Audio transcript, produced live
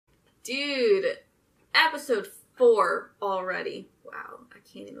Dude, episode 4 already. Wow, I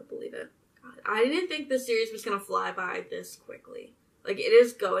can't even believe it. God, I didn't think this series was gonna fly by this quickly. Like, it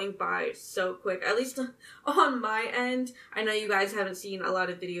is going by so quick, at least on my end. I know you guys haven't seen a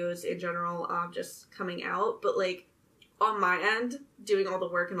lot of videos in general just coming out, but like, on my end, doing all the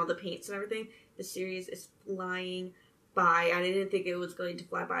work and all the paints and everything, the series is flying by. I didn't think it was going to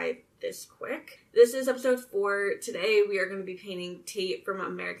fly by this quick. This is episode 4. Today we are going to be painting Tate from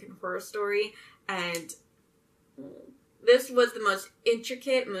American Horror Story, and this was the most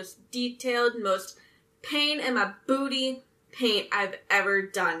intricate, most detailed, most pain in my booty paint I've ever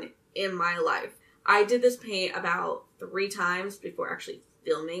done in my life. I did this paint about 3 times before actually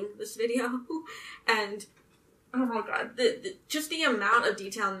filming this video, and oh my god, just the amount of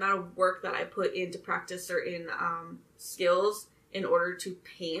detail and the amount of work that I put in to practice certain skills in order to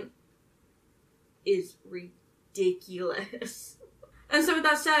paint is ridiculous. And so with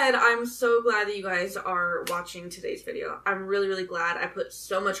that said, I'm so glad that you guys are watching today's video. I'm really, really glad. I put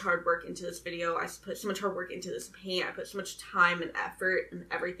so much hard work into this video. I put so much hard work into this paint. I put so much time and effort and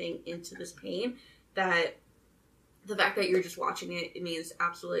everything into this paint that the fact that you're just watching it, it means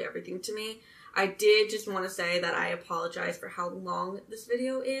absolutely everything to me. I did just want to say that I apologize for how long this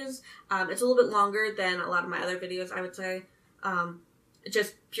video is. It's a little bit longer than a lot of my other videos, I would say.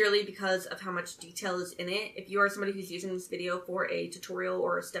 Just purely because of how much detail is in it. If you are somebody who's using this video for a tutorial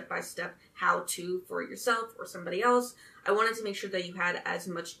or a step-by-step how-to for yourself or somebody else, I wanted to make sure that you had as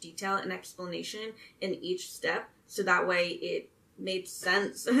much detail and explanation in each step, so that way it made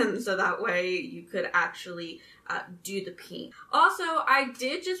sense, and so that way you could actually do the paint. Also, I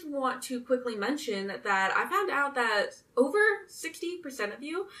did just want to quickly mention that I found out that over 60% of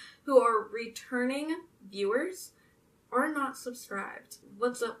you who are returning viewers are not subscribed.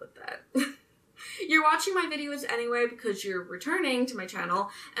 What's up with that? You're watching my videos anyway because you're returning to my channel,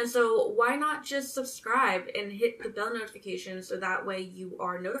 and so why not just subscribe and hit the bell notification so that way you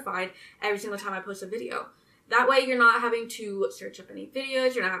are notified every single time I post a video. That way you're not having to search up any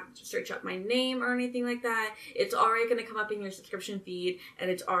videos, you're not having to search up my name or anything like that. It's already going to come up in your subscription feed,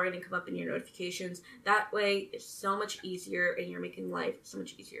 and it's already going to come up in your notifications. That way it's so much easier, and you're making life so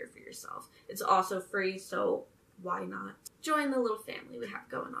much easier for yourself. It's also free, so why not? Join the little family we have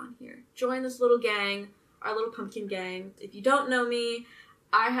going on here. Join this little gang, our little pumpkin gang. If you don't know me,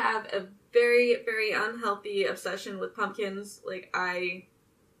 I have a very, very unhealthy obsession with pumpkins. Like, I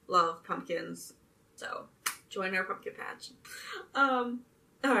love pumpkins, so join our pumpkin patch.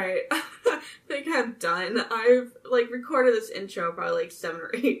 Alright. I think I'm done. I've, recorded this intro probably, 7 or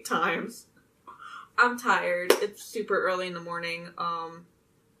 8 times. I'm tired. It's super early in the morning.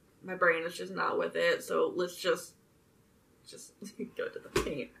 My brain is just not with it, so let's just go to the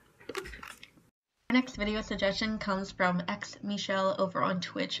paint. Our next video suggestion comes from xmeeshell over on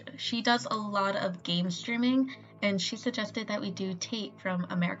Twitch. She does a lot of game streaming, and she suggested that we do Tate from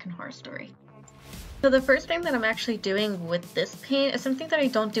American Horror Story. So the first thing that I'm actually doing with this paint is something that I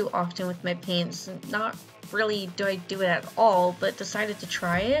don't do often with my paints. Not really do I do it at all, but decided to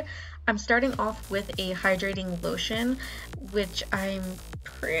try it. I'm starting off with a hydrating lotion, which I'm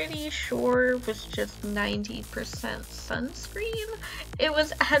pretty sure was just 90% sunscreen. It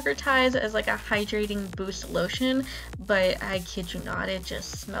was advertised as like a hydrating boost lotion, but I kid you not, it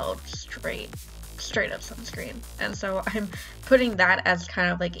just smelled straight up sunscreen. And so I'm putting that as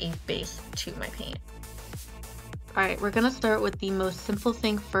kind of like a base to my paint. Alright, we're gonna start with the most simple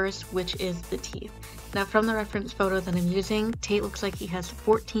thing first, which is the teeth. Now, from the reference photo that I'm using, Tate looks like he has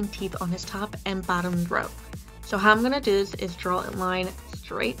 14 teeth on his top and bottom row. So how I'm going to do this is draw a line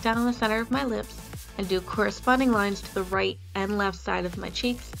straight down the center of my lips and do corresponding lines to the right and left side of my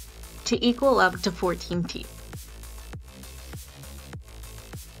cheeks to equal up to 14 teeth.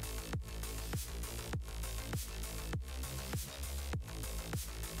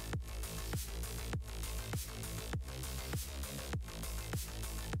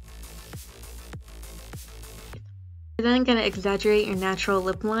 You're then going to exaggerate your natural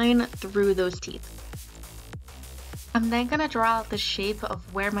lip line through those teeth. I'm then going to draw out the shape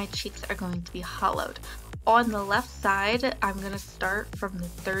of where my cheeks are going to be hollowed. On the left side, I'm going to start from the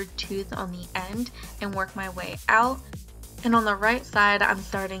 3rd tooth on the end and work my way out. And on the right side, I'm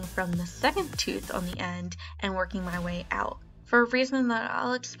starting from the 2nd tooth on the end and working my way out, for a reason that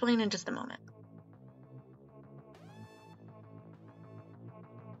I'll explain in just a moment.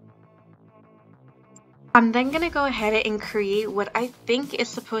 I'm then going to go ahead and create what I think is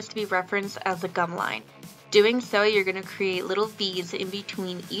supposed to be referenced as a gum line. Doing so, you're going to create little V's in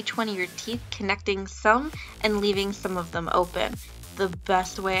between each one of your teeth, connecting some and leaving some of them open. The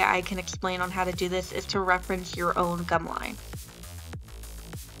best way I can explain on how to do this is to reference your own gum line.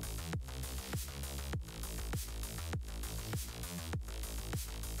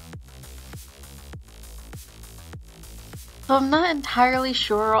 So I'm not entirely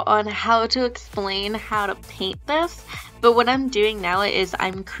sure on how to explain how to paint this, but what I'm doing now is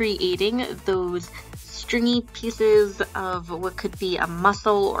I'm creating those stringy pieces of what could be a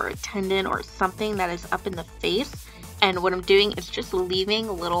muscle or a tendon or something that is up in the face. And what I'm doing is just leaving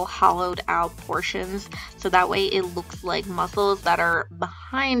little hollowed out portions so that way it looks like muscles that are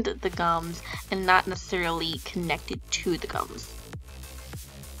behind the gums and not necessarily connected to the gums.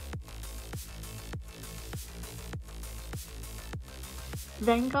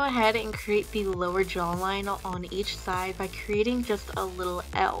 Then go ahead and create the lower jawline on each side by creating just a little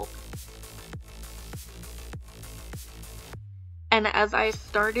L. And as I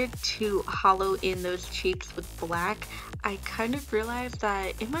started to hollow in those cheeks with black, I kind of realized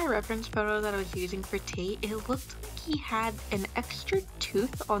that in my reference photo that I was using for Tate, it looked like he had an extra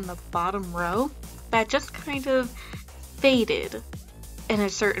tooth on the bottom row that just kind of faded in a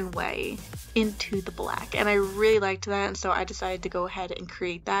certain way into the black. And I really liked that, and so I decided to go ahead and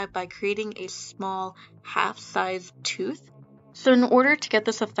create that by creating a small half-size tooth. So in order to get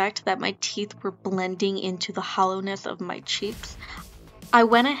this effect that my teeth were blending into the hollowness of my cheeks, I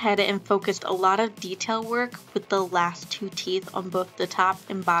went ahead and focused a lot of detail work with the last two teeth on both the top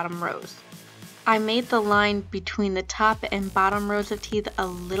and bottom rows. I made the line between the top and bottom rows of teeth a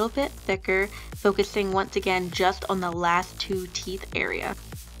little bit thicker, focusing once again just on the last two teeth area,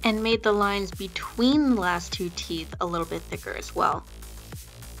 and made the lines between the last two teeth a little bit thicker as well.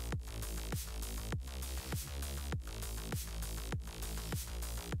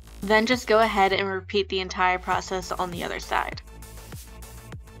 Then just go ahead and repeat the entire process on the other side.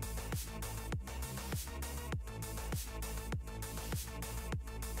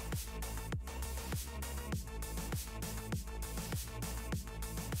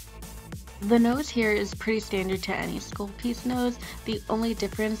 The nose here is pretty standard to any skull piece nose. The only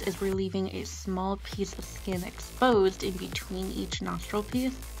difference is we're leaving a small piece of skin exposed in between each nostril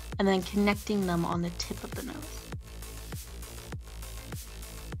piece and then connecting them on the tip of the nose.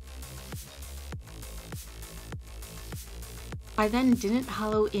 I then didn't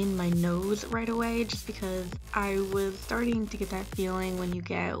hollow in my nose right away just because I was starting to get that feeling when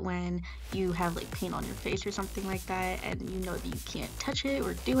you have like paint on your face or something like that and you know that you can't touch it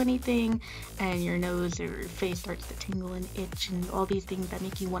or do anything and your nose or your face starts to tingle and itch and all these things that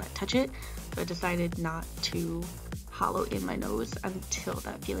make you want to touch it. So I decided not to hollow in my nose until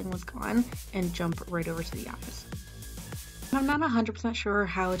that feeling was gone and jump right over to the eyes. I'm not 100% sure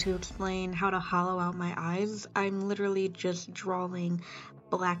how to explain how to hollow out my eyes. I'm literally just drawing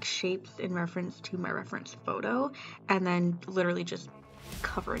black shapes in reference to my reference photo and then literally just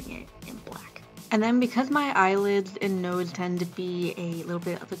covering it in black. And then because my eyelids and nose tend to be a little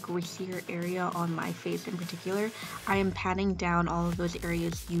bit of a greasier area on my face in particular, I am patting down all of those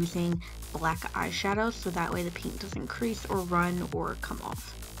areas using black eyeshadow so that way the paint doesn't crease or run or come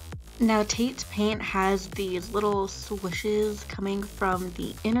off. Now Tate's paint has these little swooshes coming from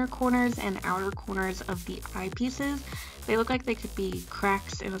the inner corners and outer corners of the eyepieces. They look like they could be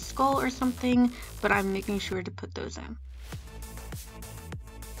cracks in a skull or something, but I'm making sure to put those in.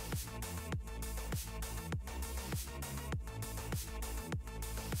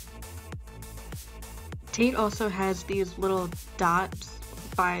 Tate also has these little dots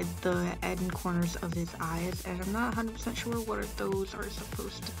by the end corners of his eyes, and I'm not 100% sure what those are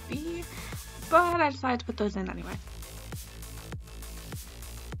supposed to be, but I decided to put those in anyway.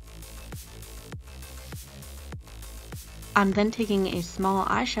 I'm then taking a small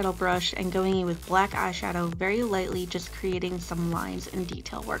eyeshadow brush and going in with black eyeshadow very lightly, just creating some lines and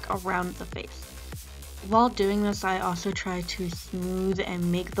detail work around the face. While doing this, I also try to smooth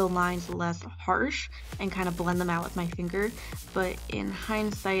and make the lines less harsh and kind of blend them out with my finger, but in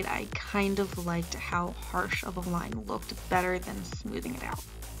hindsight, I kind of liked how harsh of a line looked better than smoothing it out.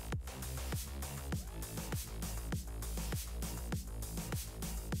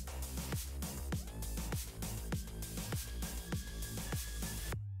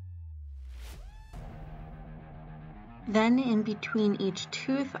 Then in between each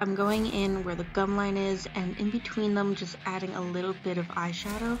tooth, I'm going in where the gum line is, and in between them just adding a little bit of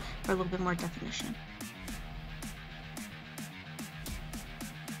eyeshadow for a little bit more definition.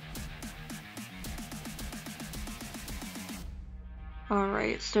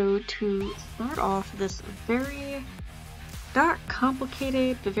 Alright, so to start off this very, not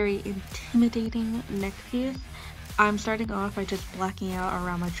complicated, but very intimidating neck piece, I'm starting off by just blacking out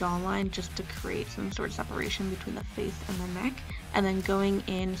around my jawline just to create some sort of separation between the face and the neck, and then going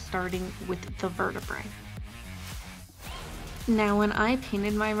in starting with the vertebrae. Now when I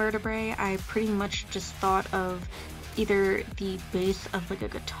painted my vertebrae, I pretty much just thought of either the base of like a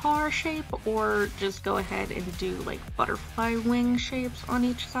guitar shape, or just go ahead and do like butterfly wing shapes on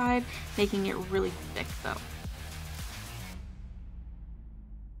each side, making it really thick though.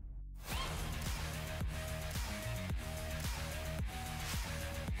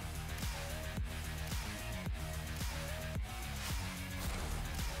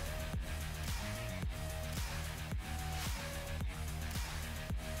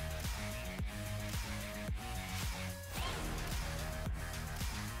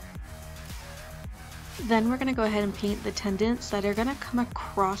 Then we're going to go ahead and paint the tendons that are going to come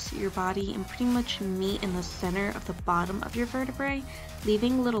across your body and pretty much meet in the center of the bottom of your vertebrae,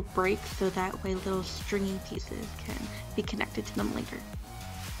 leaving little breaks so that way little stringy pieces can be connected to them later.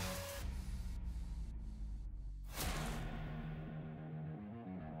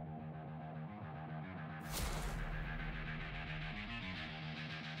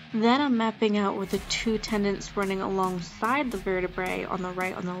 Then I'm mapping out where the two tendons running alongside the vertebrae on the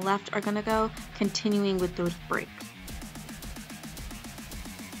right and the left are going to go, continuing with those breaks.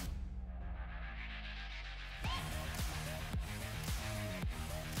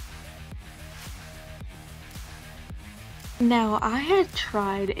 Now, I had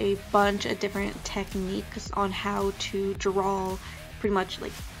tried a bunch of different techniques on how to draw pretty much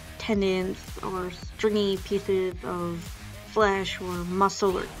like tendons or stringy pieces of flesh or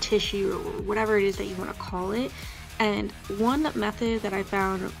muscle or tissue or whatever it is that you want to call it, and one method that I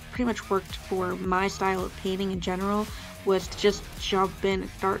found pretty much worked for my style of painting in general was to just jump in and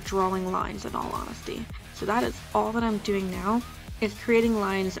start drawing lines, in all honesty. So that is all that I'm doing now, is creating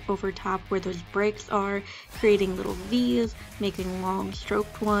lines over top where those breaks are, creating little V's, making long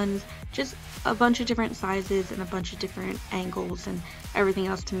stroked ones, just a bunch of different sizes and a bunch of different angles and everything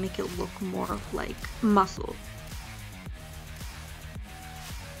else to make it look more like muscle.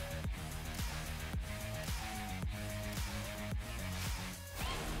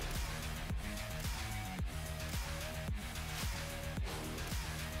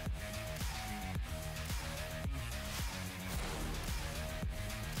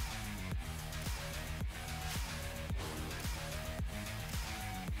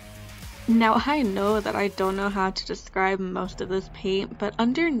 Now, I know that I don't know how to describe most of this paint, but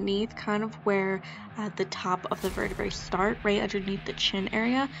underneath kind of where the top of the vertebrae start, right underneath the chin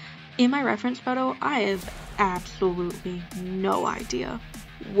area, in my reference photo, I have absolutely no idea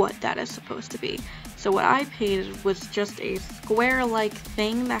what that is supposed to be. So what I painted was just a square-like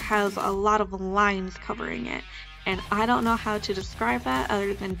thing that has a lot of lines covering it. And I don't know how to describe that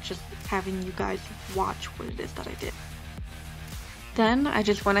other than just having you guys watch what it is that I did. Then I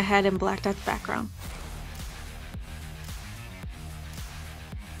just went ahead and blacked out the background.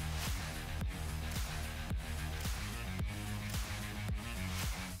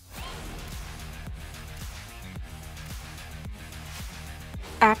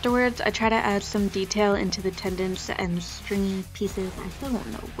 Afterwards, I try to add some detail into the tendons and stringy pieces. I still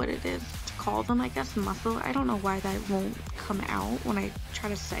don't know what it is to call them, I guess muscle. I don't know why that won't come out when I try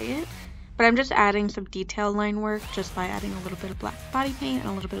to say it. But I'm just adding some detail line work just by adding a little bit of black body paint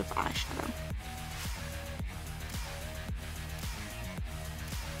and a little bit of eyeshadow.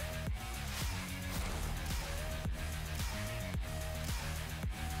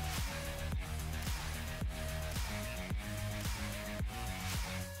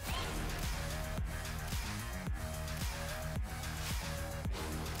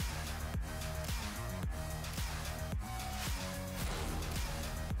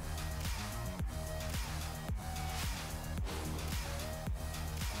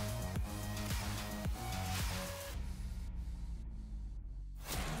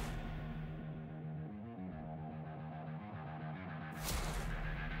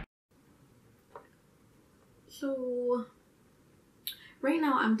 So right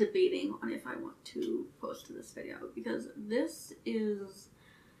now I'm debating on if I want to post this video because this is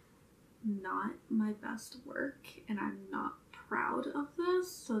not my best work and I'm not proud of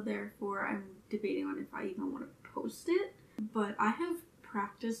this, so therefore I'm debating on if I even want to post it. But I have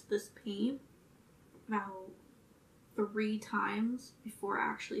practiced this paint about 3 times before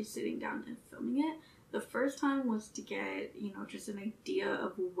actually sitting down and filming it. The first time was to get, you know, just an idea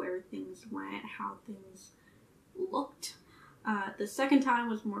of where things went, how things looked. The second time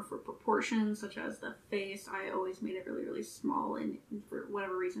was more for proportions, such as the face. I always made it really, really small and for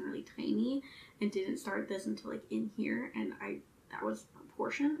whatever reason really tiny, and didn't start this until like in here, and that was a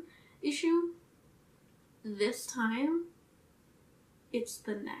proportion issue. This time, it's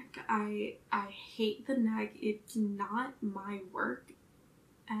the neck. I hate the neck. It's not my work,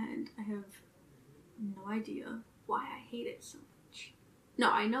 and I have no idea why I hate it so much.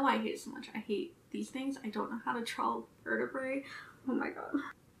 No, I know I hate it so much. I hate these things. I don't know how to draw vertebrae. Oh my god.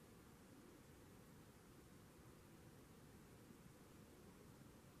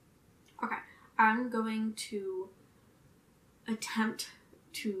 Okay, I'm going to attempt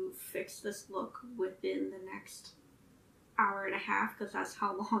to fix this look within the next hour and a half because that's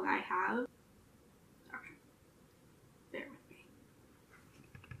how long I have. Okay, bear with me.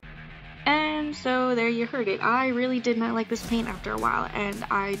 And so there you heard it. I really did not like this paint after a while, and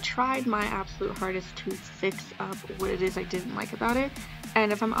I tried my absolute hardest to fix up what it is I didn't like about it.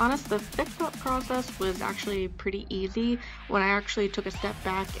 And if I'm honest, the fix-up process was actually pretty easy when I actually took a step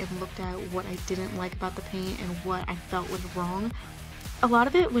back and looked at what I didn't like about the paint and what I felt was wrong. A lot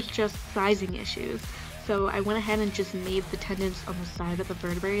of it was just sizing issues. So I went ahead and just made the tendons on the side of the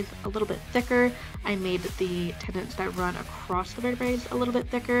vertebrae a little bit thicker. I made the tendons that run across the vertebrae a little bit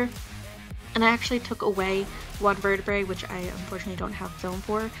thicker. And I actually took away one vertebrae, which I unfortunately don't have film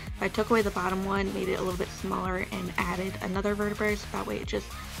for. I took away the bottom one, made it a little bit smaller, and added another vertebrae, so that way it just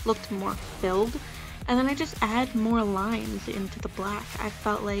looked more filled. And then I just add more lines into the black. I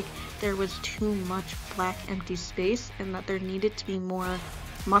felt like there was too much black empty space and that there needed to be more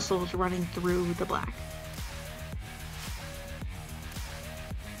muscles running through the black.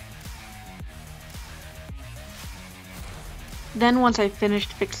 Then once I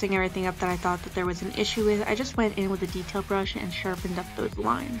finished fixing everything up that I thought that there was an issue with, I just went in with a detail brush and sharpened up those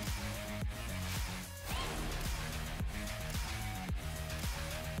lines.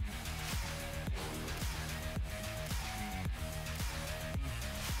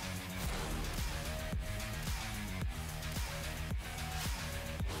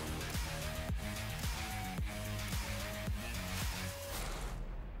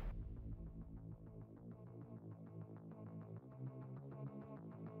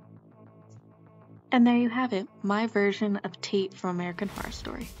 And there you have it, my version of Tate from American Horror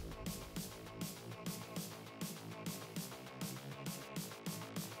Story.